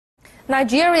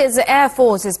Nigeria's Air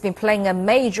Force has been playing a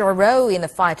major role in the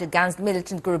fight against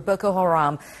militant group Boko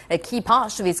Haram. A key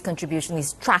part of its contribution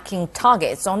is tracking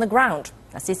targets on the ground.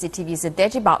 CCTV's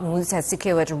Deji Batmus has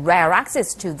secured rare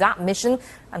access to that mission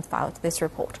and filed this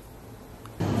report.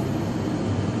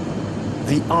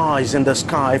 The eyes in the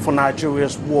sky for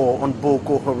Nigeria's war on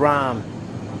Boko Haram.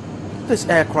 This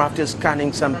aircraft is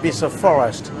scanning Sambisa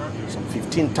forest, some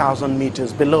 15,000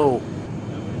 meters below.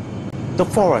 The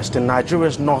forest in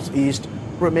Nigeria's northeast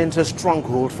remains a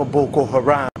stronghold for Boko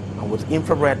Haram, and with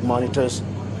infrared monitors,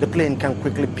 the plane can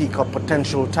quickly pick up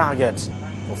potential targets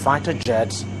for fighter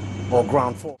jets or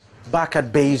ground force. Back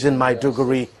at base in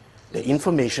Maiduguri, the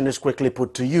information is quickly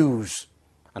put to use,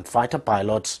 and fighter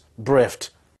pilots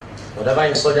briefed. Whatever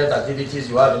insurgent activities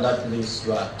you have in that place,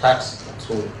 you are tasked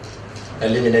to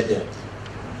eliminate them.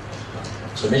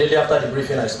 So immediately after the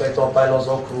briefing, I expect all pilots,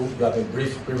 all crew, you have been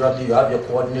briefed previously, you have your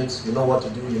coordinates, you know what to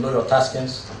do, you know your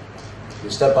taskings. You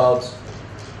step out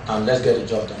and let's get the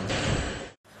job done.